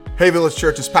Hey Village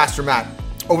Church, it's Pastor Matt.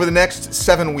 Over the next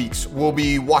 7 weeks, we'll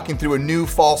be walking through a new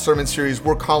fall sermon series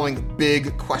we're calling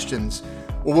Big Questions,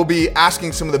 where we'll be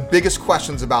asking some of the biggest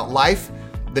questions about life,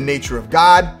 the nature of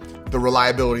God, the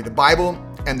reliability of the Bible,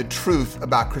 and the truth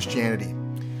about Christianity.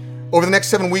 Over the next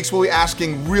 7 weeks, we'll be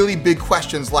asking really big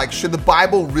questions like, should the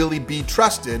Bible really be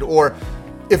trusted? Or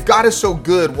if God is so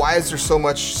good, why is there so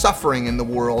much suffering in the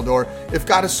world? Or if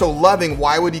God is so loving,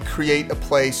 why would he create a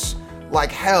place like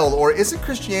hell? Or isn't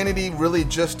Christianity really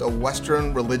just a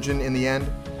Western religion in the end?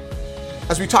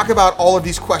 As we talk about all of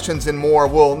these questions and more,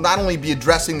 we'll not only be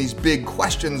addressing these big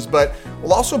questions, but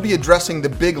we'll also be addressing the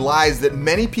big lies that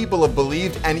many people have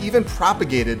believed and even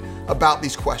propagated about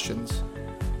these questions.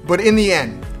 But in the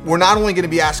end, we're not only going to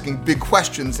be asking big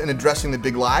questions and addressing the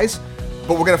big lies,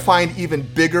 but we're going to find even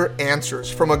bigger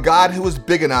answers from a God who is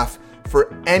big enough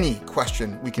for any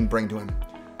question we can bring to him.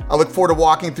 I look forward to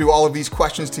walking through all of these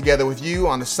questions together with you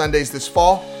on the Sundays this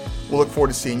fall. We'll look forward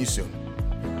to seeing you soon.